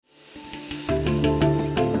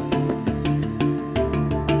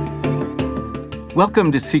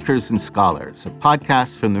Welcome to Seekers and Scholars, a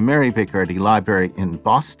podcast from the Mary Baker Eddy Library in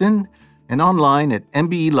Boston and online at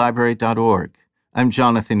mbelibrary.org. I'm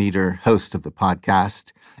Jonathan Eder, host of the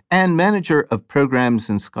podcast and manager of programs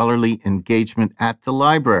and scholarly engagement at the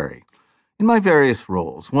library. In my various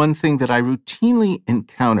roles, one thing that I routinely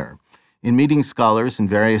encounter in meeting scholars in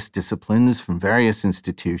various disciplines from various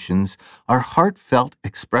institutions are heartfelt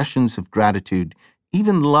expressions of gratitude,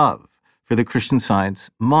 even love, for the Christian Science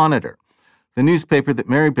Monitor, the newspaper that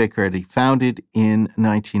Mary Baker Eddy founded in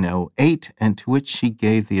 1908 and to which she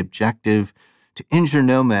gave the objective to injure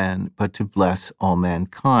no man but to bless all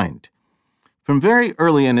mankind. From very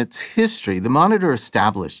early in its history, the Monitor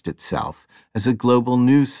established itself as a global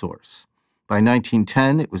news source. By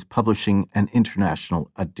 1910, it was publishing an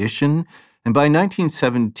international edition, and by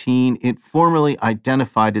 1917, it formally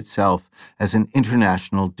identified itself as an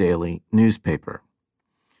international daily newspaper.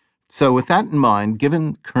 So with that in mind,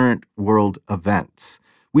 given current world events,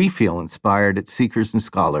 we feel inspired at Seekers and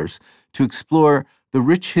Scholars to explore the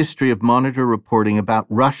rich history of Monitor reporting about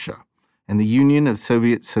Russia and the Union of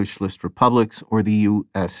Soviet Socialist Republics, or the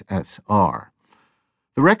USSR.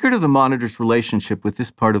 The record of the Monitor's relationship with this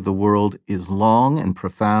part of the world is long and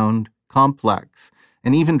profound, complex,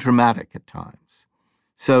 and even dramatic at times.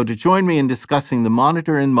 So to join me in discussing the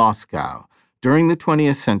Monitor in Moscow during the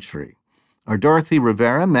 20th century are Dorothy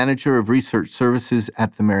Rivera, Manager of Research Services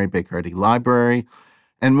at the Mary Baker Eddy Library,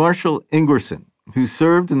 and Marshall Ingerson, who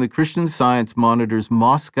served in the Christian Science Monitor's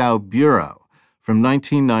Moscow Bureau from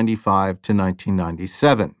 1995 to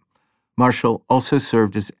 1997. Marshall also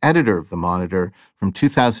served as editor of the Monitor from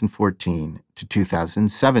 2014 to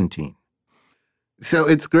 2017. So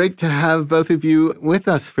it's great to have both of you with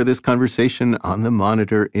us for this conversation on the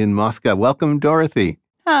Monitor in Moscow. Welcome, Dorothy.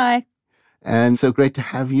 Hi. And so great to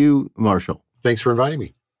have you, Marshall. Thanks for inviting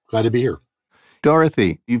me. Glad to be here.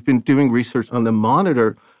 Dorothy, you've been doing research on the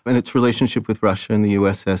Monitor and its relationship with Russia and the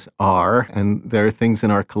USSR, and there are things in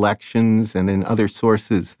our collections and in other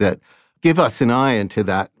sources that give us an eye into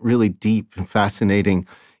that really deep and fascinating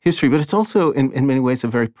history. But it's also, in many ways, a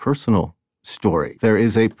very personal story. There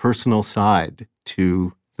is a personal side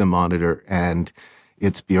to the Monitor and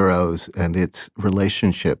its bureaus and its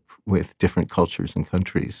relationship with different cultures and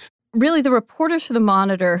countries. Really, the reporters for the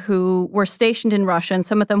Monitor who were stationed in Russia, and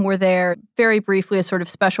some of them were there very briefly as sort of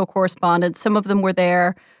special correspondents. Some of them were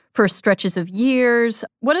there for stretches of years.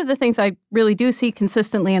 One of the things I really do see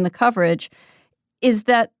consistently in the coverage is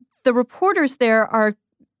that the reporters there are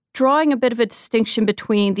drawing a bit of a distinction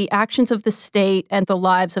between the actions of the state and the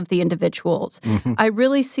lives of the individuals. Mm-hmm. I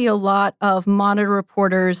really see a lot of Monitor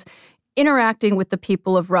reporters interacting with the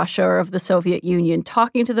people of Russia or of the Soviet Union,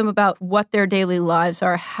 talking to them about what their daily lives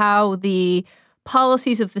are, how the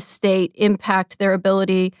policies of the state impact their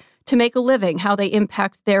ability to make a living, how they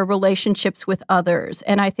impact their relationships with others.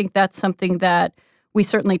 And I think that's something that we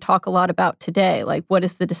certainly talk a lot about today. Like, what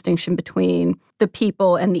is the distinction between the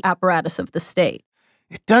people and the apparatus of the state?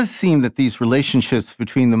 It does seem that these relationships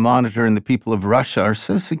between the Monitor and the people of Russia are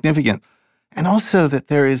so significant, and also that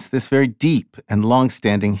there is this very deep and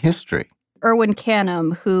long-standing history. Erwin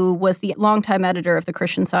Canham, who was the longtime editor of the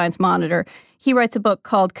Christian Science Monitor, he writes a book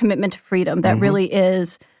called Commitment to Freedom that really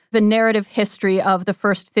is the narrative history of the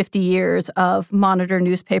first 50 years of Monitor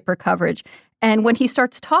newspaper coverage. And when he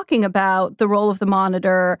starts talking about the role of the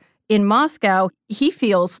Monitor in Moscow, he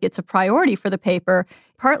feels it's a priority for the paper,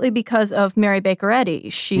 partly because of Mary Baker Eddy.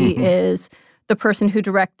 She is the person who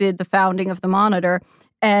directed the founding of the Monitor,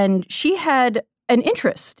 and she had an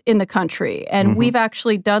interest in the country. And we've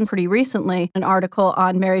actually done pretty recently an article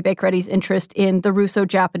on Mary Baker Eddy's interest in the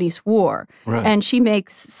Russo-Japanese War. Right. And she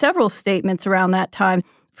makes several statements around that time.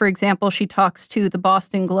 For example, she talks to the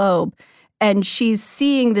Boston Globe, and she's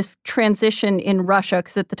seeing this transition in Russia,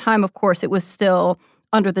 because at the time, of course, it was still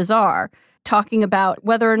under the Tsar, talking about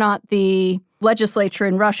whether or not the legislature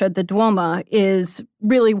in Russia, the Duma, is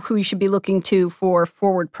really who you should be looking to for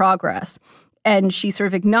forward progress. And she sort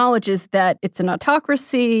of acknowledges that it's an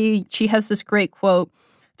autocracy. She has this great quote,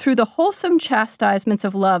 "Through the wholesome chastisements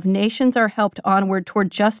of love, nations are helped onward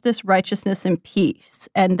toward justice, righteousness, and peace."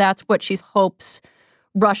 And that's what she hopes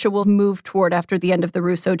Russia will move toward after the end of the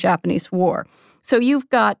Russo-Japanese War. So you've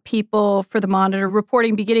got people for the Monitor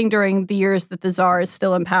reporting beginning during the years that the Tsar is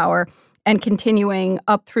still in power and continuing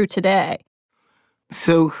up through today.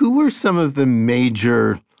 So who were some of the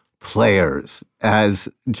major players as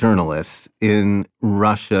journalists in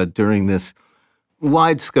Russia during this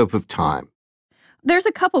wide scope of time? There's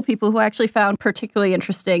a couple people who I actually found particularly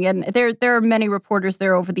interesting, and there are many reporters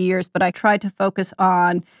there over the years, but I tried to focus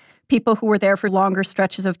on people who were there for longer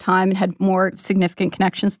stretches of time and had more significant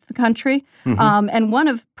connections to the country. And one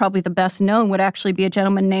of probably the best known would actually be a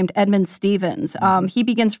gentleman named Edmund Stevens. He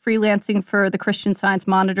begins freelancing for the Christian Science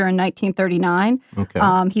Monitor in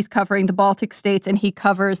 1939. He's covering the Baltic states, and he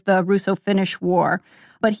covers the Russo-Finnish War.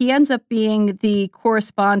 But he ends up being the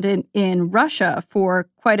correspondent in Russia for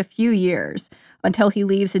quite a few years until he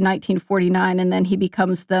leaves in 1949, and then he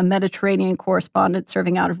becomes the Mediterranean correspondent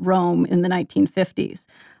serving out of Rome in the 1950s.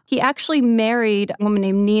 He actually married a woman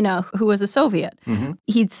named Nina, who was a Soviet.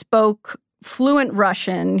 He spoke fluent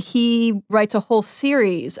Russian. He writes a whole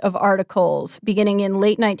series of articles beginning in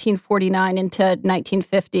late 1949 into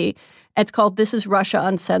 1950. It's called This is Russia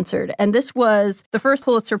Uncensored. And this was the first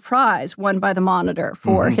Pulitzer Prize won by the Monitor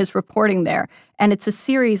for his reporting there. And it's a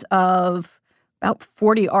series of about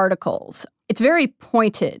 40 articles. It's very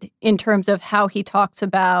pointed in terms of how he talks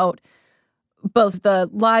about both the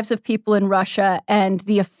lives of people in Russia and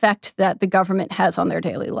the effect that the government has on their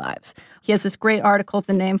daily lives. He has this great article,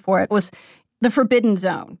 the name for it was The Forbidden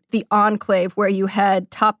Zone, the enclave where you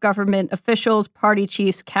had top government officials, party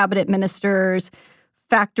chiefs, cabinet ministers,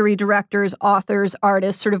 factory directors, authors,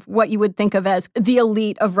 artists, sort of what you would think of as the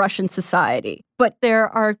elite of Russian society. But there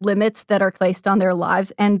are limits that are placed on their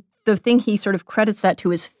lives, and the thing he sort of credits that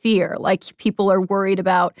to is fear. Like, people are worried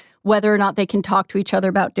about whether or not they can talk to each other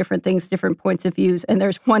about different things, different points of views. And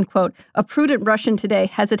there's one quote, "A prudent Russian today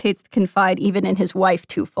hesitates to confide even in his wife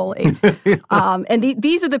too fully." And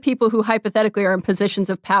these are the people who hypothetically are in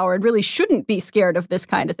positions of power and really shouldn't be scared of this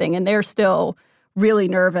kind of thing. And they're still really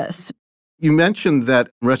nervous. You mentioned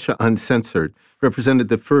that Russia Uncensored represented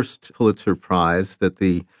the first Pulitzer Prize that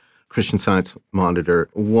the Christian Science Monitor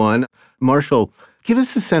won. Marshall, give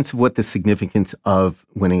us a sense of what the significance of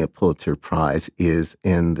winning a Pulitzer Prize is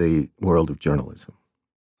in the world of journalism.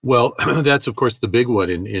 Well, that's, of course, the big one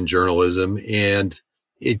in journalism, and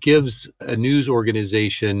it gives a news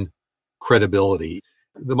organization credibility.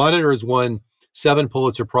 The Monitor has won 7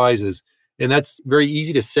 Pulitzer Prizes, and that's very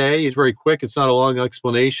easy to say. It's very quick. It's not a long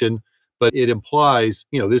explanation, but it implies,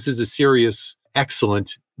 this is a serious,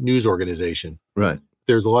 excellent news organization. Right.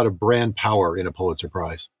 There's a lot of brand power in a Pulitzer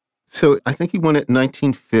Prize. So I think he won it in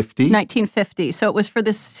 1950. 1950. So it was for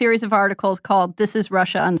this series of articles called This is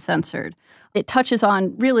Russia Uncensored. It touches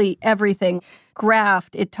on really everything.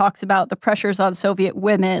 Graft, it talks about the pressures on Soviet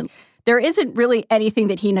women. There isn't really anything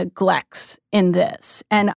that he neglects in this.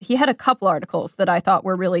 And he had a couple articles that I thought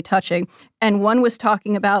were really touching. And one was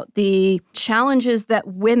talking about the challenges that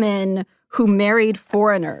women who married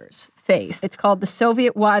foreigners faced. It's called The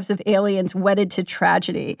Soviet Wives of Aliens Wedded to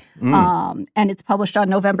Tragedy. And it's published on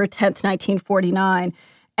November 10th, 1949.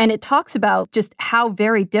 And it talks about just how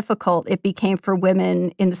very difficult it became for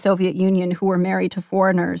women in the Soviet Union who were married to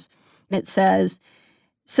foreigners. And it says,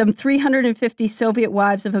 some 350 Soviet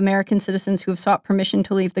wives of American citizens who have sought permission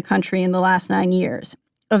to leave the country in the last 9 years.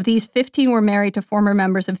 Of these, 15 were married to former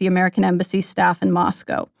members of the American embassy staff in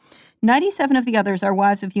Moscow. 97 of the others are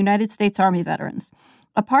wives of United States Army veterans.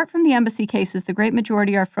 Apart from the embassy cases, the great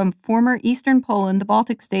majority are from former Eastern Poland, the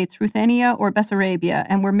Baltic states, Ruthenia, or Bessarabia,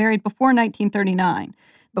 and were married before 1939,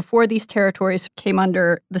 before these territories came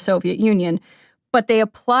under the Soviet Union. But they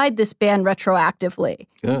applied this ban retroactively.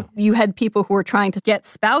 Yeah. You had people who were trying to get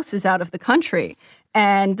spouses out of the country.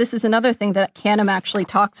 And this is another thing that Canham actually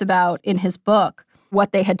talks about in his book,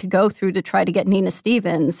 what they had to go through to try to get Nina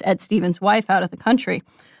Stevens, Ed Stevens' wife, out of the country.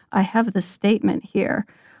 I have the statement here.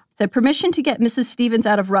 The permission to get Mrs. Stevens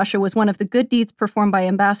out of Russia was one of the good deeds performed by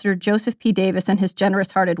Ambassador Joseph P. Davis and his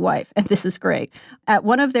generous-hearted wife. And this is great. At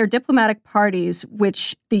one of their diplomatic parties,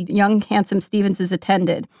 which the young, handsome Stevenses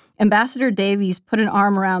attended, Ambassador Davies put an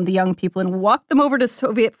arm around the young people and walked them over to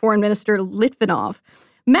Soviet Foreign Minister Litvinov.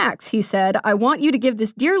 Max, he said, I want you to give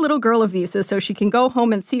this dear little girl a visa so she can go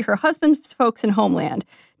home and see her husband's folks in homeland.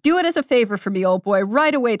 Do it as a favor for me, old boy,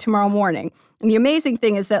 right away tomorrow morning. And the amazing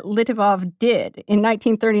thing is that Litvinov did. In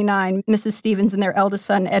 1939, Mrs. Stevens and their eldest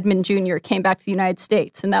son, Edmund Jr., came back to the United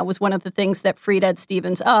States. And that was one of the things that freed Ed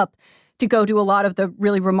Stevens up to go do a lot of the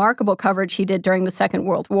really remarkable coverage he did during the Second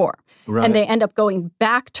World War. Right. And they end up going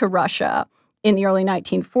back to Russia in the early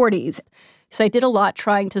 1940s. So I did a lot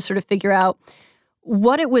trying to sort of figure out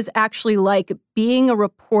what it was actually like being a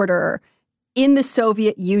reporter in the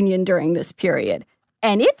Soviet Union during this period.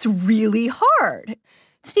 And it's really hard.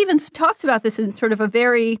 Stevens talks about this in sort of a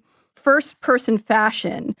very first-person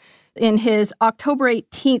fashion. In his October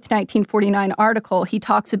 18th, 1949 article, he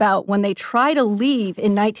talks about when they try to leave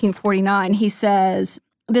in 1949, he says,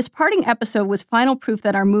 this parting episode was final proof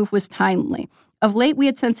that our move was timely. Of late, we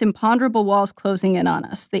had sensed imponderable walls closing in on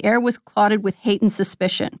us. The air was clouded with hate and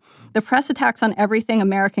suspicion. The press attacks on everything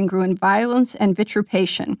American grew in violence and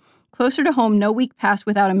vituperation. Closer to home, no week passed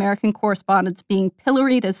without American correspondents being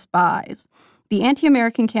pilloried as spies. The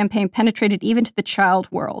anti-American campaign penetrated even to the child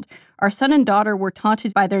world. Our son and daughter were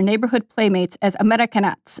taunted by their neighborhood playmates as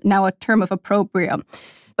Americanettes, now a term of opprobrium.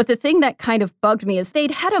 But the thing that kind of bugged me is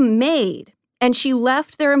they'd had a maid, and she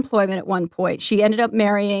left their employment at one point. She ended up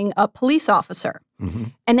marrying a police officer. Mm-hmm.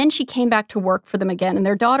 And then she came back to work for them again, and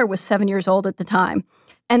their daughter was 7 years old at the time.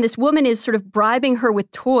 And this woman is sort of bribing her with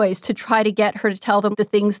toys to try to get her to tell them the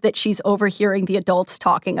things that she's overhearing the adults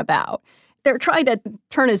talking about. They're trying to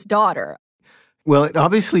turn his daughter. Well, it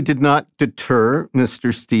obviously did not deter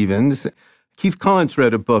Mr. Stevens. Keith Collins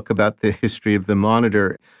wrote a book about the history of the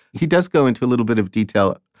Monitor. He does go into a little bit of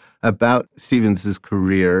detail about Stevens's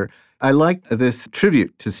career. I like this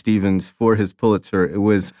tribute to Stevens for his Pulitzer. It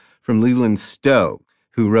was from Leland Stowe,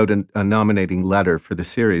 who wrote a nominating letter for the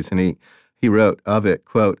series, and he wrote of it,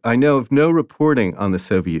 quote, "I know of no reporting on the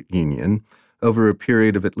Soviet Union over a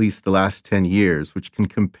period of at least the last 10 years which can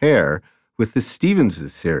compare with the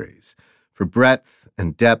Stevens' series for breadth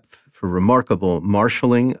and depth, for remarkable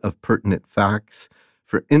marshaling of pertinent facts,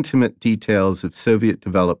 for intimate details of Soviet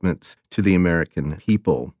developments to the American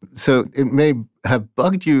people." So it may have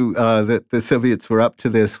bugged you that the Soviets were up to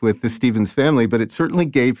this with the Stevens family, but it certainly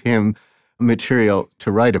gave him material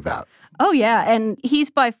to write about. Oh, yeah. And he's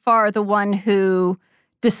by far the one who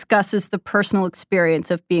discusses the personal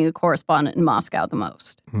experience of being a correspondent in Moscow the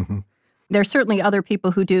most. Mm-hmm. There's certainly other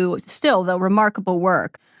people who do still, though, remarkable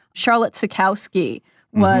work. Charlotte Sikowski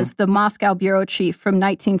was the Moscow bureau chief from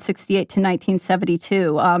 1968 to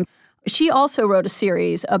 1972. She also wrote a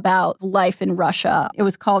series about life in Russia. It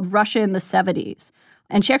was called Russia in the 70s.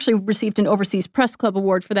 And she actually received an Overseas Press Club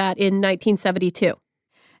award for that in 1972.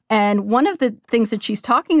 And one of the things that she's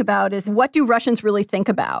talking about is what do Russians really think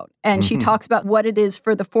about? And she talks about what it is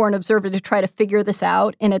for the foreign observer to try to figure this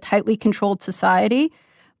out in a tightly controlled society.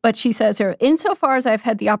 But she says here, insofar as I've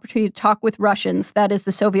had the opportunity to talk with Russians, that is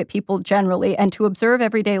the Soviet people generally, and to observe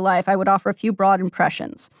everyday life, I would offer a few broad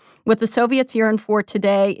impressions. What the Soviets yearn for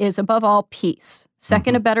today is, above all, peace.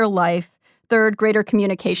 Second, a better life. Third, greater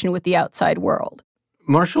communication with the outside world.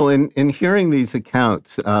 Marshall, in hearing these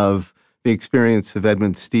accounts of the experience of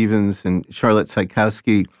Edmund Stevens and Charlotte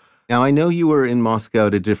Sikowski, now I know you were in Moscow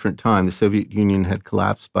at a different time. The Soviet Union had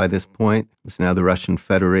collapsed by this point. It was now the Russian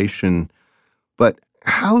Federation. But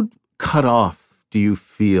how cut off do you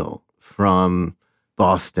feel from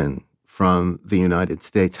Boston, from the United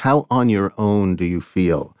States? How on your own do you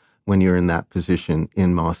feel when you're in that position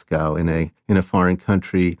in Moscow, in a foreign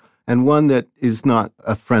country, and one that is not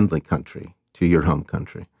a friendly country to your home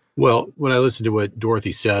country? Well, when I listen to what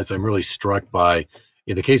Dorothy says, I'm really struck by,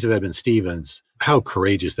 in the case of Edmund Stevens, how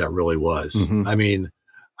courageous that really was. I mean,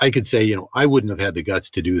 I could say, I wouldn't have had the guts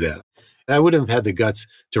to do that. I wouldn't have had the guts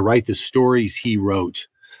to write the stories he wrote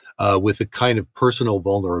with the kind of personal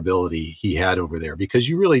vulnerability he had over there, because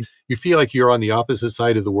you feel like you're on the opposite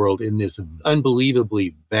side of the world in this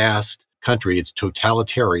unbelievably vast country. It's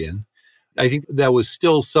totalitarian. I think that was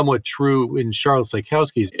still somewhat true in Charlotte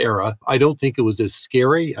Sikowski's era. I don't think it was as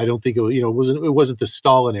scary. I don't think it wasn't the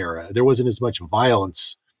Stalin era. There wasn't as much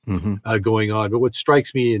violence going on. But what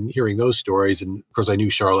strikes me in hearing those stories, and of course I knew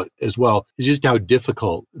Charlotte as well, is just how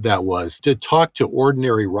difficult that was. To talk to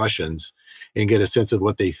ordinary Russians and get a sense of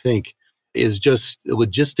what they think is just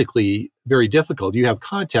logistically very difficult. You have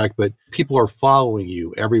contact, but people are following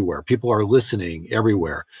you everywhere. People are listening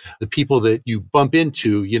everywhere. The people that you bump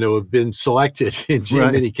into, have been selected in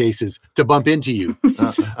many cases to bump into you.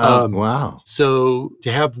 Wow. So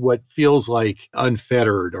to have what feels like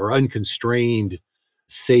unfettered or unconstrained,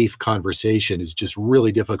 safe conversation is just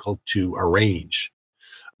really difficult to arrange.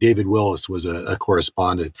 David Willis was a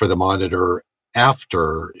correspondent for the Monitor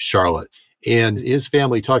after Charlotte. And his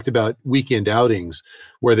family talked about weekend outings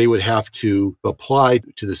where they would have to apply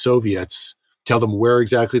to the Soviets, tell them where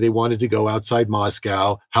exactly they wanted to go outside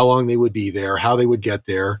Moscow, how long they would be there, how they would get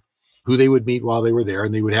there, who they would meet while they were there.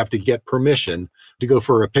 And they would have to get permission to go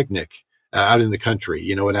for a picnic out in the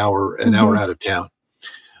country, an hour out of town.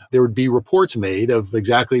 There would be reports made of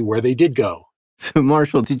exactly where they did go. So,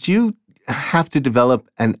 Marshall, did you have to develop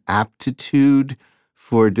an aptitude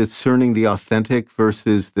for discerning the authentic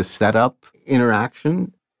versus the setup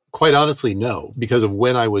interaction? Quite honestly, no, because of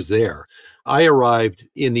when I was there. I arrived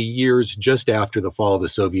in the years just after the fall of the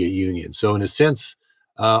Soviet Union. So in a sense,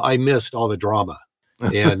 I missed all the drama.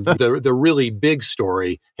 And the really big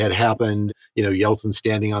story had happened, Yeltsin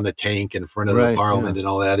standing on the tank in front of the parliament and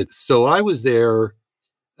all that. So I was there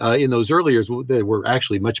in those early years that were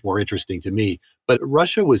actually much more interesting to me. But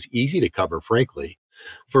Russia was easy to cover, frankly.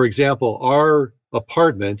 For example, our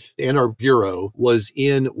apartment and our bureau was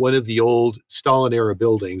in one of the old Stalin-era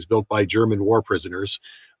buildings built by German war prisoners,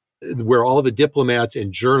 where all the diplomats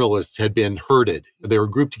and journalists had been herded. They were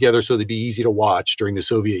grouped together so they'd be easy to watch during the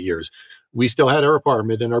Soviet years. We still had our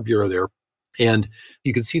apartment and our bureau there. And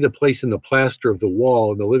you could see the place in the plaster of the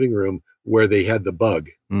wall in the living room where they had the bug.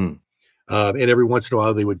 And every once in a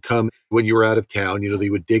while, they would come when you were out of town, they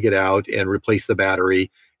would dig it out and replace the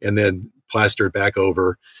battery and then plaster it back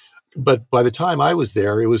over. But by the time I was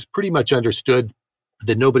there, it was pretty much understood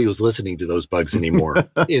that nobody was listening to those bugs anymore.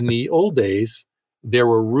 In the old days, there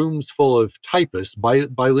were rooms full of typists,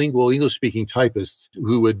 bilingual English-speaking typists,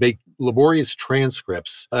 who would make laborious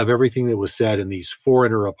transcripts of everything that was said in these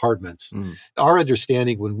foreigner apartments. Our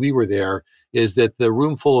understanding when we were there is that the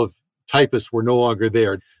room full of typists were no longer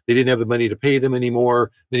there. They didn't have the money to pay them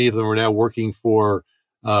anymore. Many of them were now working for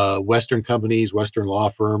Western companies, Western law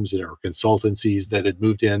firms, or consultancies that had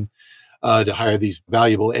moved in to hire these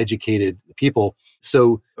valuable, educated people.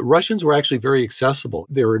 So Russians were actually very accessible.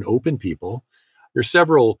 They were an open people. There's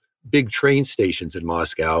several big train stations in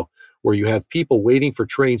Moscow where you have people waiting for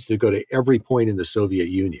trains to go to every point in the Soviet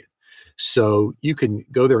Union. So you can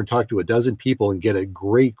go there and talk to a dozen people and get a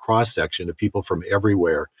great cross-section of people from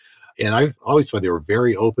everywhere. And I've always found they were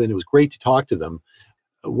very open. It was great to talk to them.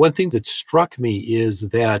 One thing that struck me is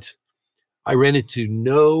that I ran into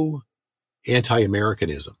no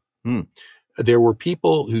anti-Americanism. There were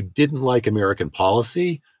people who didn't like American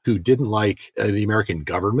policy, who didn't like the American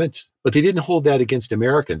government, but they didn't hold that against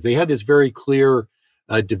Americans. They had this very clear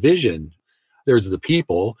division. There's the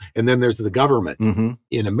people, and then there's the government.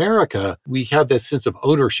 In America, we have that sense of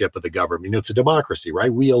ownership of the government. It's a democracy,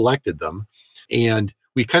 right? We elected them, and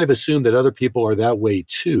we kind of assume that other people are that way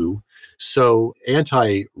too. So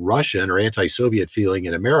anti-Russian or anti-Soviet feeling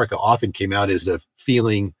in America often came out as a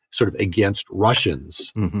feeling sort of against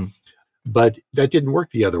Russians. But that didn't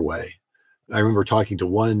work the other way. I remember talking to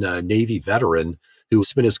one Navy veteran who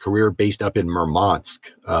spent his career based up in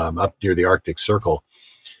Murmansk, up near the Arctic Circle.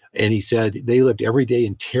 And he said they lived every day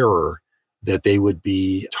in terror that they would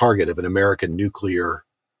be target of an American nuclear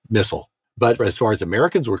missile. But as far as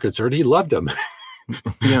Americans were concerned, he loved them.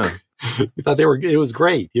 Yeah. He thought it was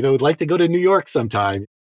great. He'd like to go to New York sometime.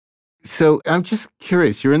 So I'm just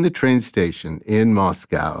curious, you're in the train station in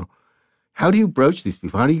Moscow. How do you broach these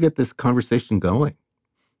people? How do you get this conversation going?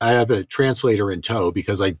 I have a translator in tow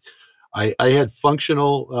because I had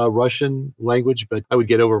functional Russian language, but I would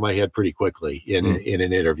get over my head pretty quickly in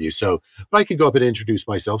an interview. So but I could go up and introduce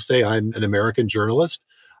myself, say I'm an American journalist.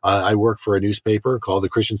 I work for a newspaper called the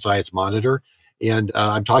Christian Science Monitor. And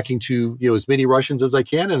I'm talking to as many Russians as I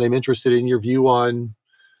can, and I'm interested in your view on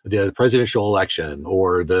the presidential election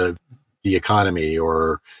or the economy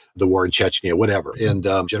or the war in Chechnya, whatever. And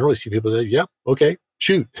generally see people say, yeah, okay,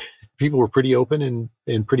 shoot. People were pretty open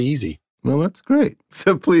and pretty easy. Well, that's great.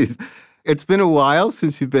 So please, it's been a while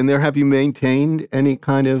since you've been there. Have you maintained any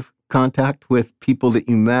kind of contact with people that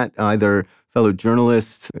you met, either fellow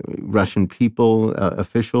journalists, Russian people,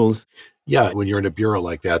 officials? Yeah, when you're in a bureau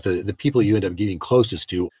like that, the people you end up getting closest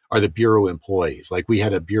to are the bureau employees. Like we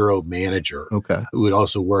had a bureau manager who would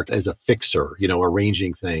also work as a fixer,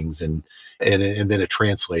 arranging things and then a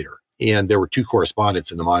translator. And there were two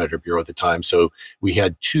correspondents in the Monitor Bureau at the time. So we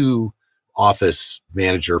had two office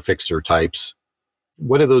manager fixer types.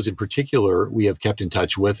 One of those in particular, we have kept in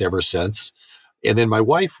touch with ever since. And then my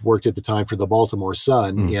wife worked at the time for the Baltimore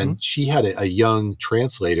Sun, and she had a young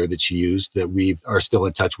translator that she used that we are still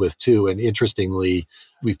in touch with too. And interestingly,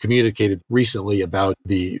 we've communicated recently about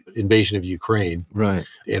the invasion of Ukraine. Right.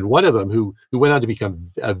 And one of them who went on to become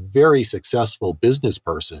a very successful business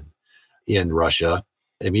person in Russia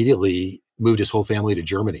immediately moved his whole family to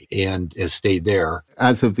Germany and has stayed there.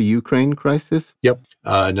 As of the Ukraine crisis? Yep.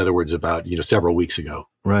 In other words, about several weeks ago.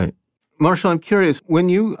 Right. Marshall, I'm curious, when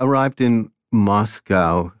you arrived in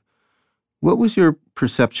Moscow, what was your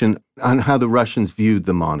perception on how the Russians viewed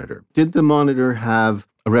the Monitor? Did the Monitor have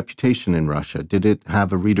a reputation in Russia? Did it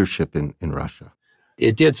have a readership in Russia?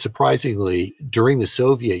 It did, surprisingly. During the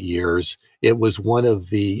Soviet years, it was one of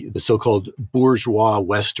the so-called bourgeois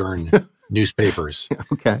Western newspapers.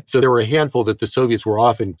 Okay. So there were a handful that the Soviets were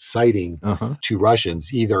often citing to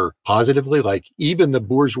Russians, either positively, like even the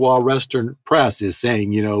bourgeois Western press is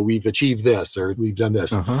saying, we've achieved this or we've done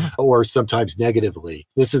this, or sometimes negatively.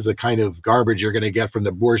 This is the kind of garbage you're going to get from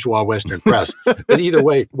the bourgeois Western press. But either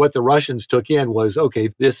way, what the Russians took in was,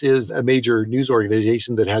 okay, this is a major news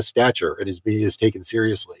organization that has stature and is taken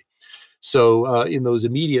seriously. So in those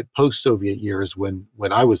immediate post-Soviet years when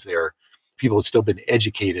I was there, people had still been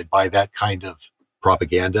educated by that kind of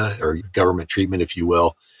propaganda or government treatment, if you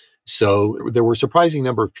will. So there were a surprising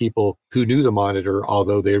number of people who knew the Monitor,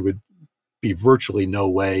 although there would be virtually no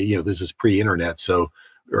way, this is pre-internet,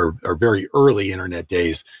 or very early internet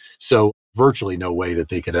days. So virtually no way that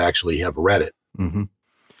they could actually have read it.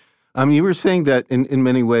 Mm-hmm. You were saying that in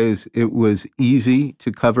many ways it was easy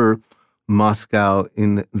to cover Moscow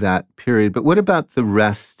in that period, but what about the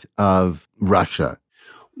rest of Russia?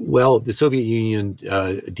 Well, the Soviet Union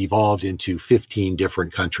devolved into 15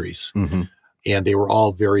 different countries, Mm-hmm. and they were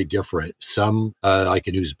all very different. Some, like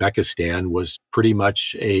in Uzbekistan, was pretty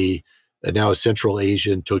much now a Central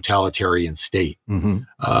Asian totalitarian state,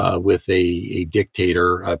 Mm-hmm. with a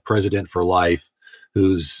dictator, a president for life,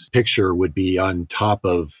 whose picture would be on top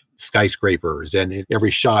of skyscrapers. And in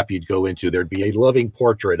every shop you'd go into, there'd be a loving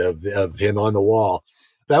portrait of him on the wall.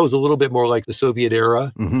 That was a little bit more like the Soviet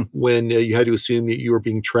era, Mm-hmm. when you had to assume that you were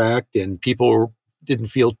being tracked, and people didn't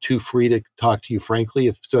feel too free to talk to you frankly,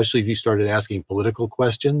 especially if you started asking political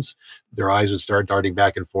questions. Their eyes would start darting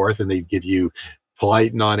back and forth, and they'd give you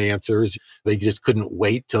polite non-answers. They just couldn't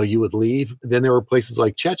wait till you would leave. Then there were places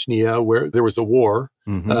like Chechnya where there was a war.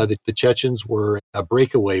 Mm-hmm. The Chechens were a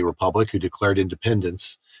breakaway republic who declared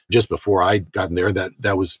independence just before I'd gotten there.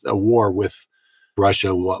 That was a war with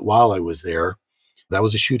Russia while I was there. That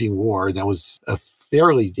was a shooting war. That was a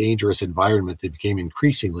fairly dangerous environment that became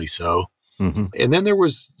increasingly so. Mm-hmm. And then there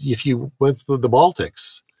was, if you went through the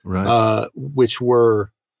Baltics, Right. which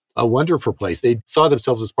were a wonderful place. They saw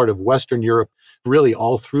themselves as part of Western Europe really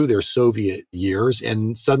all through their Soviet years,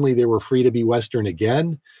 and suddenly they were free to be Western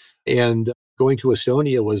again. And going to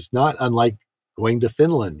Estonia was not unlike going to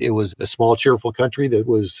Finland. It was a small, cheerful country that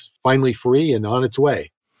was finally free and on its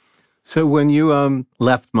way. So when you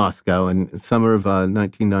left Moscow in summer of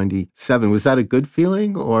 1997, was that a good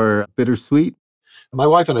feeling or bittersweet? My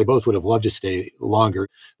wife and I both would have loved to stay longer.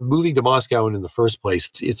 Moving to Moscow, and in the first place,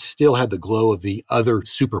 it still had the glow of the other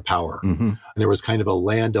superpower. Mm-hmm. And there was kind of a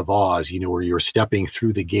land of Oz, where you're stepping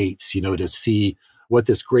through the gates, to see what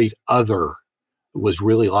this great other was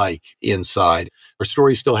really like inside. Our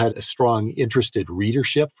story still had a strong, interested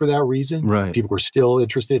readership for that reason. Right. People were still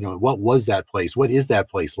interested in what was that place? What is that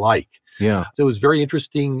place like? Yeah. So it was very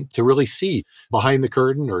interesting to really see behind the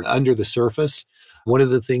curtain or under the surface. One of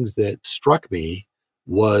the things that struck me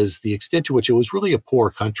was the extent to which it was really a poor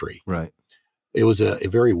country. Right. It was a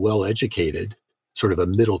very well-educated, sort of a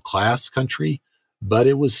middle-class country, but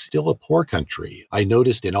it was still a poor country. I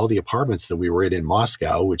noticed in all the apartments that we were in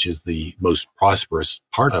Moscow, which is the most prosperous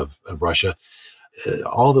part of Russia,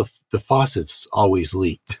 all the faucets always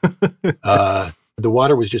leaked. The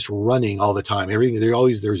water was just running all the time.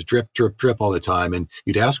 There's drip, drip, drip all the time. And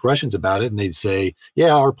you'd ask Russians about it, and they'd say,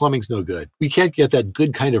 yeah, our plumbing's no good. We can't get that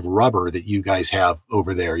good kind of rubber that you guys have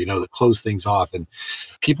over there, that close things off. And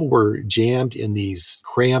people were jammed in these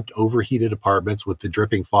cramped, overheated apartments with the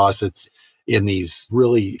dripping faucets in these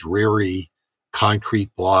really dreary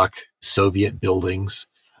concrete block Soviet buildings.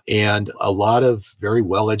 And a lot of very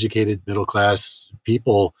well-educated middle-class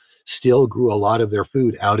people still grew a lot of their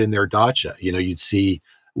food out in their dacha. You'd see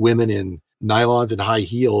women in nylons and high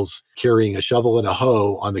heels carrying a shovel and a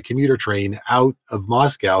hoe on the commuter train out of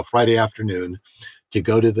Moscow Friday afternoon to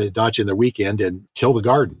go to the dacha in the weekend and till the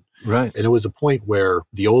garden. Right. And it was a point where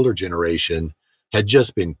the older generation had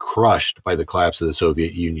just been crushed by the collapse of the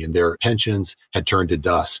Soviet Union. Their pensions had turned to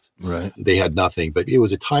dust. Right. They had nothing. But it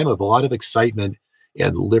was a time of a lot of excitement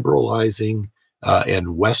and liberalizing and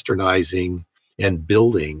westernizing and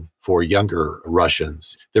building for younger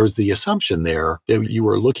Russians. There was the assumption there that you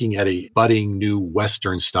were looking at a budding new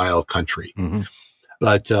Western-style country. Mm-hmm.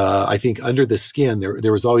 But I think under the skin,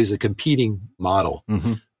 there was always a competing model.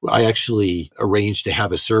 Mm-hmm. I actually arranged to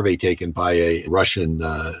have a survey taken by a Russian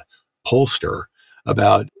pollster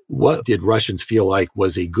about what did Russians feel like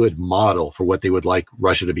was a good model for what they would like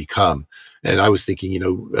Russia to become. And I was thinking,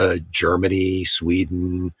 Germany,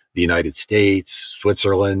 Sweden, the United States,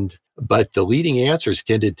 Switzerland. But the leading answers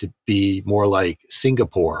tended to be more like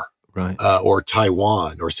Singapore, Right. Or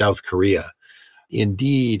Taiwan or South Korea.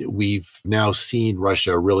 Indeed, we've now seen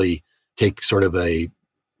Russia really take sort of I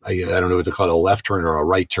don't know what to call it, a left turn or a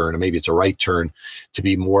right turn, or maybe it's a right turn, to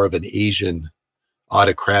be more of an Asian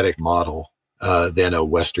autocratic model than a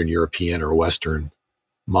Western European or Western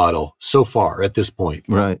model so far at this point.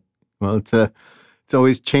 Right. Well, it's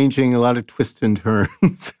always changing, a lot of twists and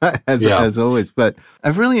turns, as always. But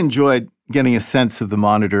I've really enjoyed getting a sense of the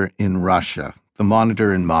Monitor in Russia, the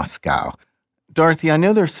Monitor in Moscow. Dorothy, I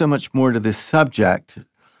know there's so much more to this subject.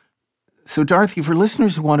 So, Dorothy, for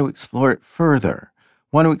listeners who want to explore it further,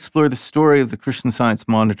 want to explore the story of the Christian Science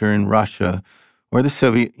Monitor in Russia or the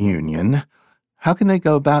Soviet Union, how can they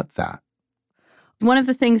go about that? One of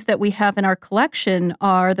the things that we have in our collection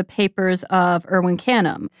are the papers of Erwin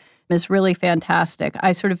Canham. It's really fantastic.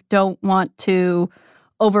 I sort of don't want to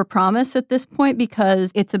overpromise at this point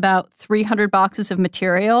because it's about 300 boxes of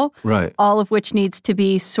material, Right. all of which needs to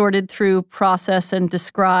be sorted through, processed, and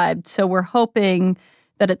described. So we're hoping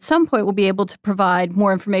that at some point we'll be able to provide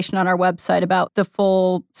more information on our website about the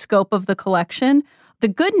full scope of the collection. The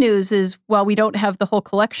good news is, while we don't have the whole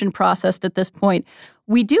collection processed at this point,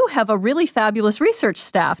 we do have a really fabulous research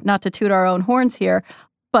staff, not to toot our own horns here,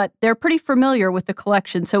 but they're pretty familiar with the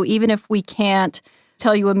collection. So even if we can't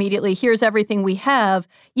tell you immediately, here's everything we have,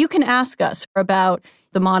 you can ask us about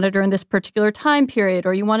the Monitor in this particular time period,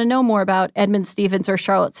 or you want to know more about Edmund Stevens or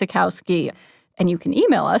Charlotte Sikowski. And you can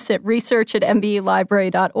email us at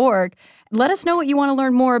research@mbelibrary.org. Let us know what you want to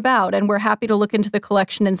learn more about, and we're happy to look into the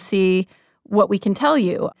collection and see what we can tell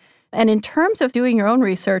you. And in terms of doing your own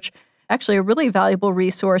research, actually a really valuable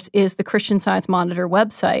resource is the Christian Science Monitor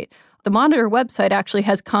website. The Monitor website actually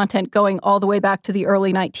has content going all the way back to the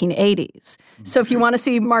early 1980s. So if you want to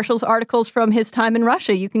see Marshall's articles from his time in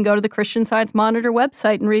Russia, you can go to the Christian Science Monitor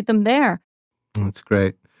website and read them there. That's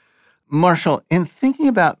great. Marshall, in thinking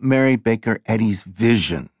about Mary Baker Eddy's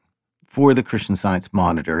vision for the Christian Science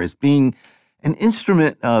Monitor as being an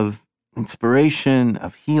instrument of inspiration,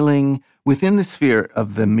 of healing within the sphere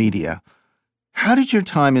of the media, how did your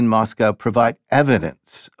time in Moscow provide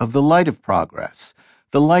evidence of the light of progress,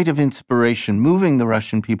 the light of inspiration moving the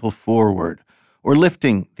Russian people forward, or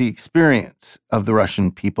lifting the experience of the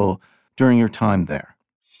Russian people during your time there?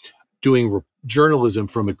 Doing journalism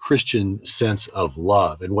from a Christian sense of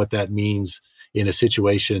love. And what that means in a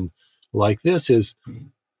situation like this is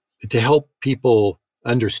to help people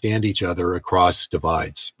understand each other across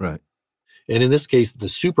divides. Right. And in this case, the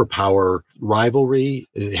superpower rivalry,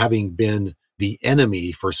 having been the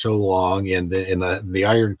enemy for so long, and the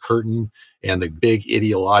Iron Curtain and the big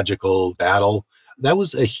ideological battle, that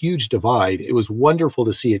was a huge divide. It was wonderful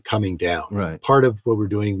to see it coming down. Right. Part of what we're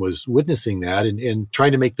doing was witnessing that and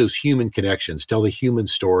trying to make those human connections, tell the human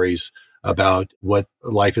stories about what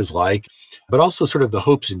life is like, but also sort of the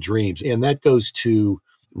hopes and dreams. And that goes to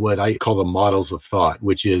what I call the models of thought,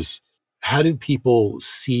 which is, how do people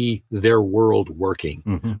see their world working?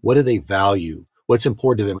 Mm-hmm. What do they value? What's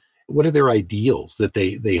important to them? What are their ideals that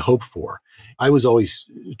they hope for? I was always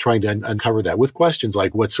trying to uncover that with questions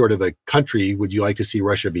like, what sort of a country would you like to see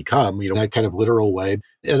Russia become? You know, that kind of literal way.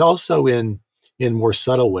 And also in more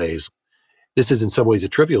subtle ways. This is in some ways a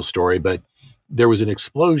trivial story, but there was an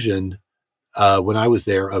explosion when I was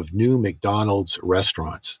there of new McDonald's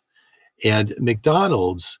restaurants. And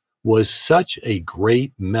McDonald's was such a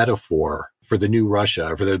great metaphor for the new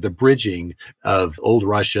Russia, for the bridging of old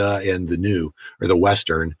Russia and the new, or the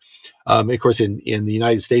Western. Of course, in the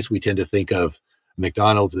United States, we tend to think of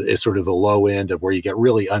McDonald's as sort of the low end of where you get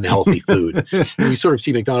really unhealthy food. We sort of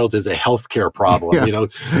see McDonald's as a healthcare problem, Yeah. you know.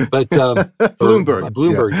 But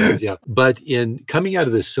Bloomberg does, yeah. But in coming out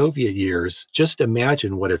of the Soviet years, just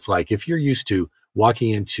imagine what it's like if you're used to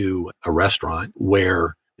walking into a restaurant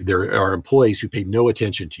where there are employees who pay no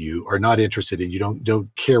attention to you, are not interested in you, don't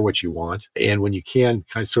care what you want. And when you can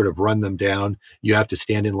kind of sort of run them down, you have to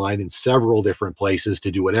stand in line in several different places to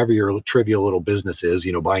do whatever your trivial little business is,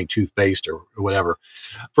 you know, buying toothpaste or whatever,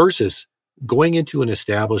 versus going into an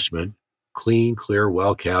establishment, clean, clear,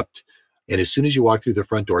 well-kept. And as soon as you walk through the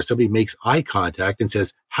front door, somebody makes eye contact and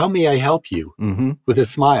says, "How may I help you?" Mm-hmm. with a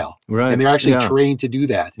smile. Right. And they're actually Yeah. trained to do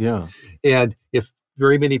that. Yeah. And if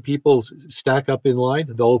very many people stack up in line,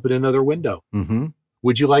 they'll open another window. Mm-hmm.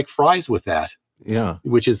 Would you like fries with that? Yeah.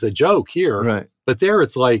 Which is a joke here. Right. But there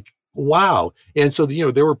it's like, wow. And so, you know,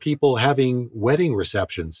 there were people having wedding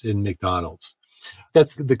receptions in McDonald's.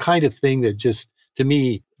 That's the kind of thing that just, to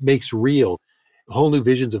me, makes real whole new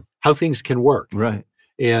visions of how things can work Right.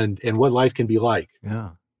 and what life can be like.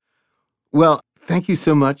 Yeah. Well, thank you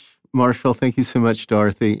so much, Marshall. Thank you so much,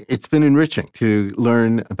 Dorothy. It's been enriching to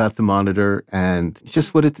learn about the Monitor and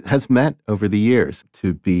just what it has meant over the years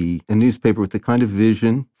to be a newspaper with the kind of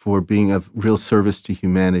vision for being of real service to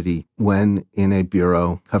humanity when in a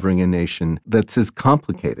bureau covering a nation that's as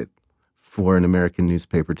complicated for an American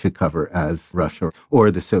newspaper to cover as Russia or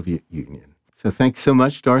the Soviet Union. So thanks so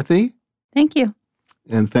much, Dorothy. Thank you.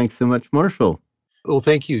 And thanks so much, Marshall. Well,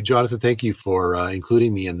 thank you, Jonathan. Thank you for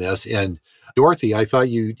including me in this. And Dorothy, I thought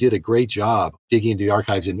you did a great job digging into the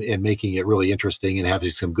archives and making it really interesting and having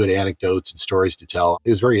some good anecdotes and stories to tell. It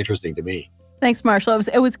was very interesting to me. Thanks, Marshall.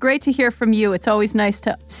 It was great to hear from you. It's always nice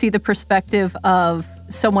to see the perspective of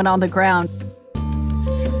someone on the ground.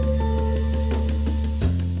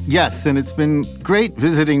 Yes, and it's been great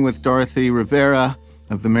visiting with Dorothy Rivera,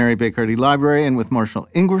 of the Mary Baker Eddy Library and with Marshall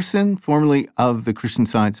Ingwerson, formerly of the Christian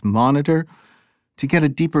Science Monitor, to get a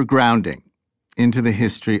deeper grounding into the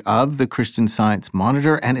history of the Christian Science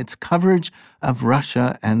Monitor and its coverage of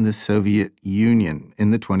Russia and the Soviet Union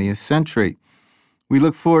in the 20th century. We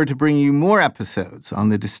look forward to bringing you more episodes on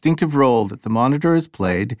the distinctive role that the Monitor has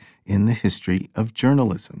played in the history of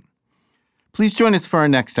journalism. Please join us for our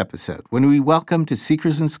next episode, when we welcome to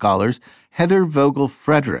Seekers and Scholars Heather Vogel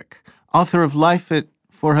Frederick, author of Life at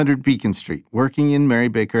 400 Beacon Street, working in Mary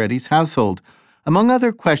Baker Eddy's household. Among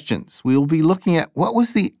other questions, we will be looking at what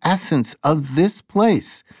was the essence of this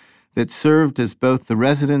place that served as both the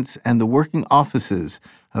residence and the working offices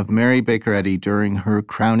of Mary Baker Eddy during her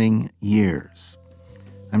crowning years.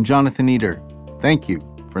 I'm Jonathan Eder. Thank you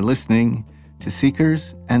for listening to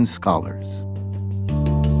Seekers and Scholars.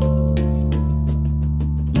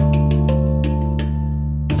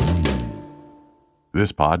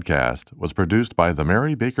 This podcast was produced by the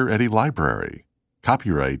Mary Baker Eddy Library.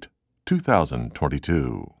 Copyright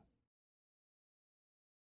 2022.